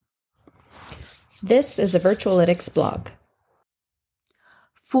This is a Virtualytics blog.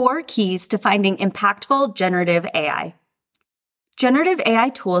 4 keys to finding impactful generative AI. Generative AI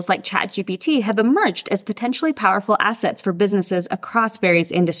tools like ChatGPT have emerged as potentially powerful assets for businesses across various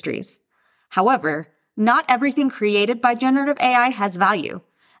industries. However, not everything created by generative AI has value,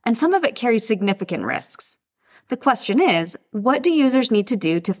 and some of it carries significant risks. The question is, what do users need to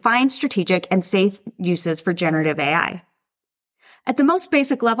do to find strategic and safe uses for generative AI? At the most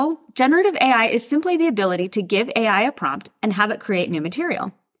basic level, generative AI is simply the ability to give AI a prompt and have it create new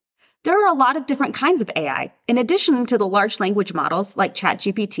material. There are a lot of different kinds of AI, in addition to the large language models like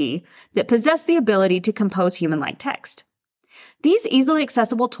ChatGPT that possess the ability to compose human-like text. These easily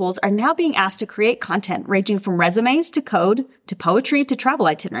accessible tools are now being asked to create content ranging from resumes to code to poetry to travel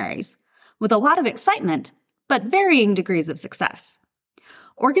itineraries, with a lot of excitement, but varying degrees of success.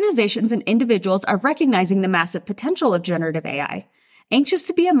 Organizations and individuals are recognizing the massive potential of generative AI, anxious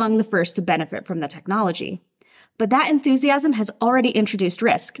to be among the first to benefit from the technology. But that enthusiasm has already introduced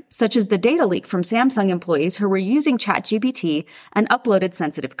risk, such as the data leak from Samsung employees who were using ChatGPT and uploaded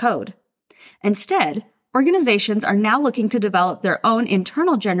sensitive code. Instead, organizations are now looking to develop their own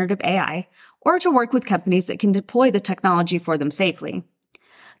internal generative AI or to work with companies that can deploy the technology for them safely.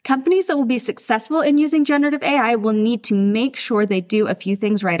 Companies that will be successful in using generative AI will need to make sure they do a few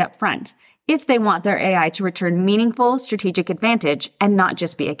things right up front if they want their AI to return meaningful strategic advantage and not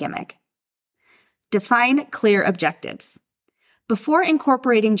just be a gimmick. Define clear objectives. Before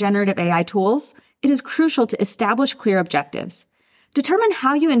incorporating generative AI tools, it is crucial to establish clear objectives. Determine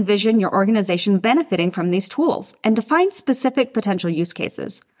how you envision your organization benefiting from these tools and define specific potential use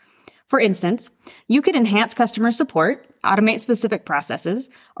cases. For instance, you could enhance customer support, automate specific processes,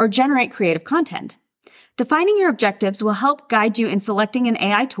 or generate creative content. Defining your objectives will help guide you in selecting an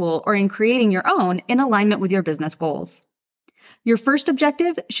AI tool or in creating your own in alignment with your business goals. Your first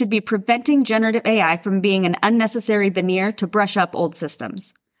objective should be preventing generative AI from being an unnecessary veneer to brush up old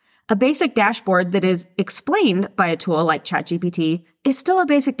systems. A basic dashboard that is explained by a tool like ChatGPT is still a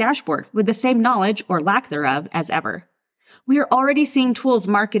basic dashboard with the same knowledge or lack thereof as ever. We are already seeing tools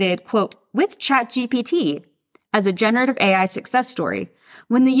marketed, quote, with ChatGPT as a generative AI success story,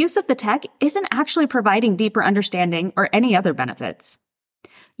 when the use of the tech isn't actually providing deeper understanding or any other benefits.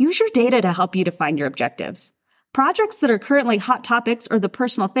 Use your data to help you define your objectives. Projects that are currently hot topics or the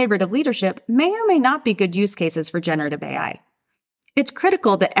personal favorite of leadership may or may not be good use cases for generative AI. It's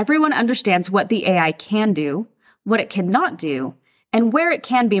critical that everyone understands what the AI can do, what it cannot do, and where it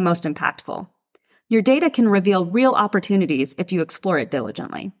can be most impactful. Your data can reveal real opportunities if you explore it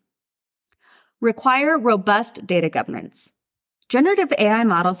diligently. Require robust data governance. Generative AI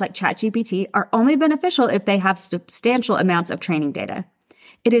models like ChatGPT are only beneficial if they have substantial amounts of training data.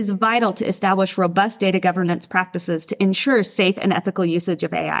 It is vital to establish robust data governance practices to ensure safe and ethical usage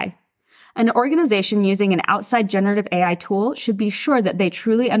of AI. An organization using an outside generative AI tool should be sure that they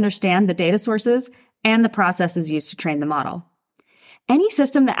truly understand the data sources and the processes used to train the model. Any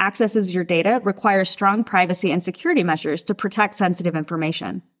system that accesses your data requires strong privacy and security measures to protect sensitive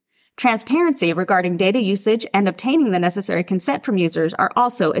information. Transparency regarding data usage and obtaining the necessary consent from users are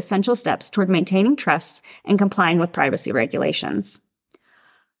also essential steps toward maintaining trust and complying with privacy regulations.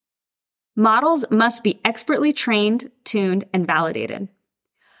 Models must be expertly trained, tuned, and validated.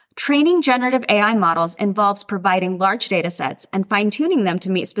 Training generative AI models involves providing large data sets and fine-tuning them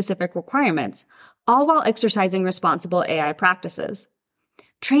to meet specific requirements, all while exercising responsible AI practices.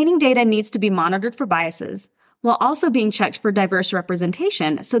 Training data needs to be monitored for biases, while also being checked for diverse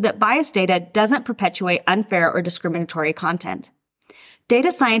representation so that biased data doesn't perpetuate unfair or discriminatory content.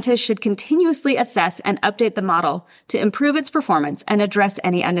 Data scientists should continuously assess and update the model to improve its performance and address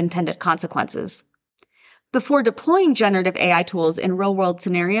any unintended consequences. Before deploying generative AI tools in real-world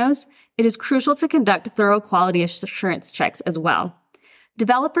scenarios, it is crucial to conduct thorough quality assurance checks as well.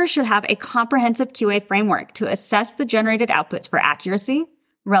 Developers should have a comprehensive QA framework to assess the generated outputs for accuracy,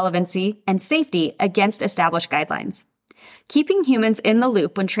 relevancy, and safety against established guidelines. Keeping humans in the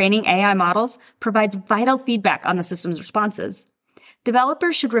loop when training AI models provides vital feedback on the system's responses.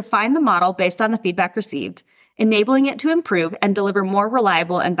 Developers should refine the model based on the feedback received, enabling it to improve and deliver more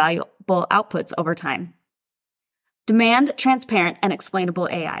reliable and valuable outputs over time. Demand transparent and explainable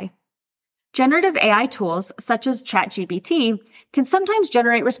AI. Generative AI tools, such as ChatGPT, can sometimes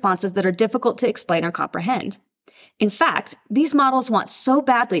generate responses that are difficult to explain or comprehend. In fact, these models want so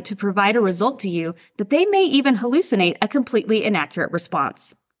badly to provide a result to you that they may even hallucinate a completely inaccurate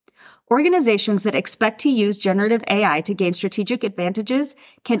response. Organizations that expect to use generative AI to gain strategic advantages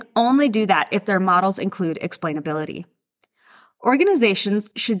can only do that if their models include explainability. Organizations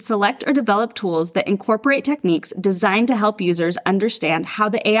should select or develop tools that incorporate techniques designed to help users understand how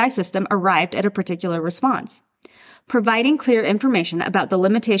the AI system arrived at a particular response. Providing clear information about the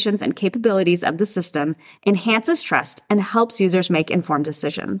limitations and capabilities of the system enhances trust and helps users make informed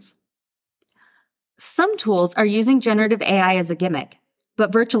decisions. Some tools are using generative AI as a gimmick,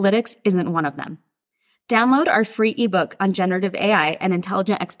 but Virtualytics isn't one of them. Download our free ebook on generative AI and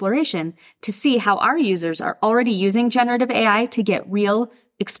intelligent exploration to see how our users are already using generative AI to get real,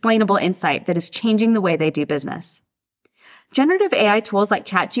 explainable insight that is changing the way they do business. Generative AI tools like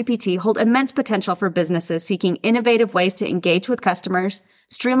ChatGPT hold immense potential for businesses seeking innovative ways to engage with customers,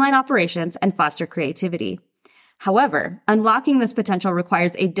 streamline operations, and foster creativity. However, unlocking this potential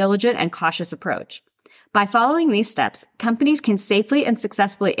requires a diligent and cautious approach. By following these steps, companies can safely and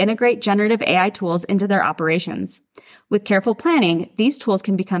successfully integrate generative AI tools into their operations. With careful planning, these tools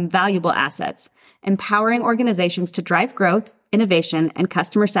can become valuable assets, empowering organizations to drive growth, innovation, and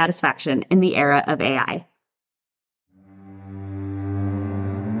customer satisfaction in the era of AI.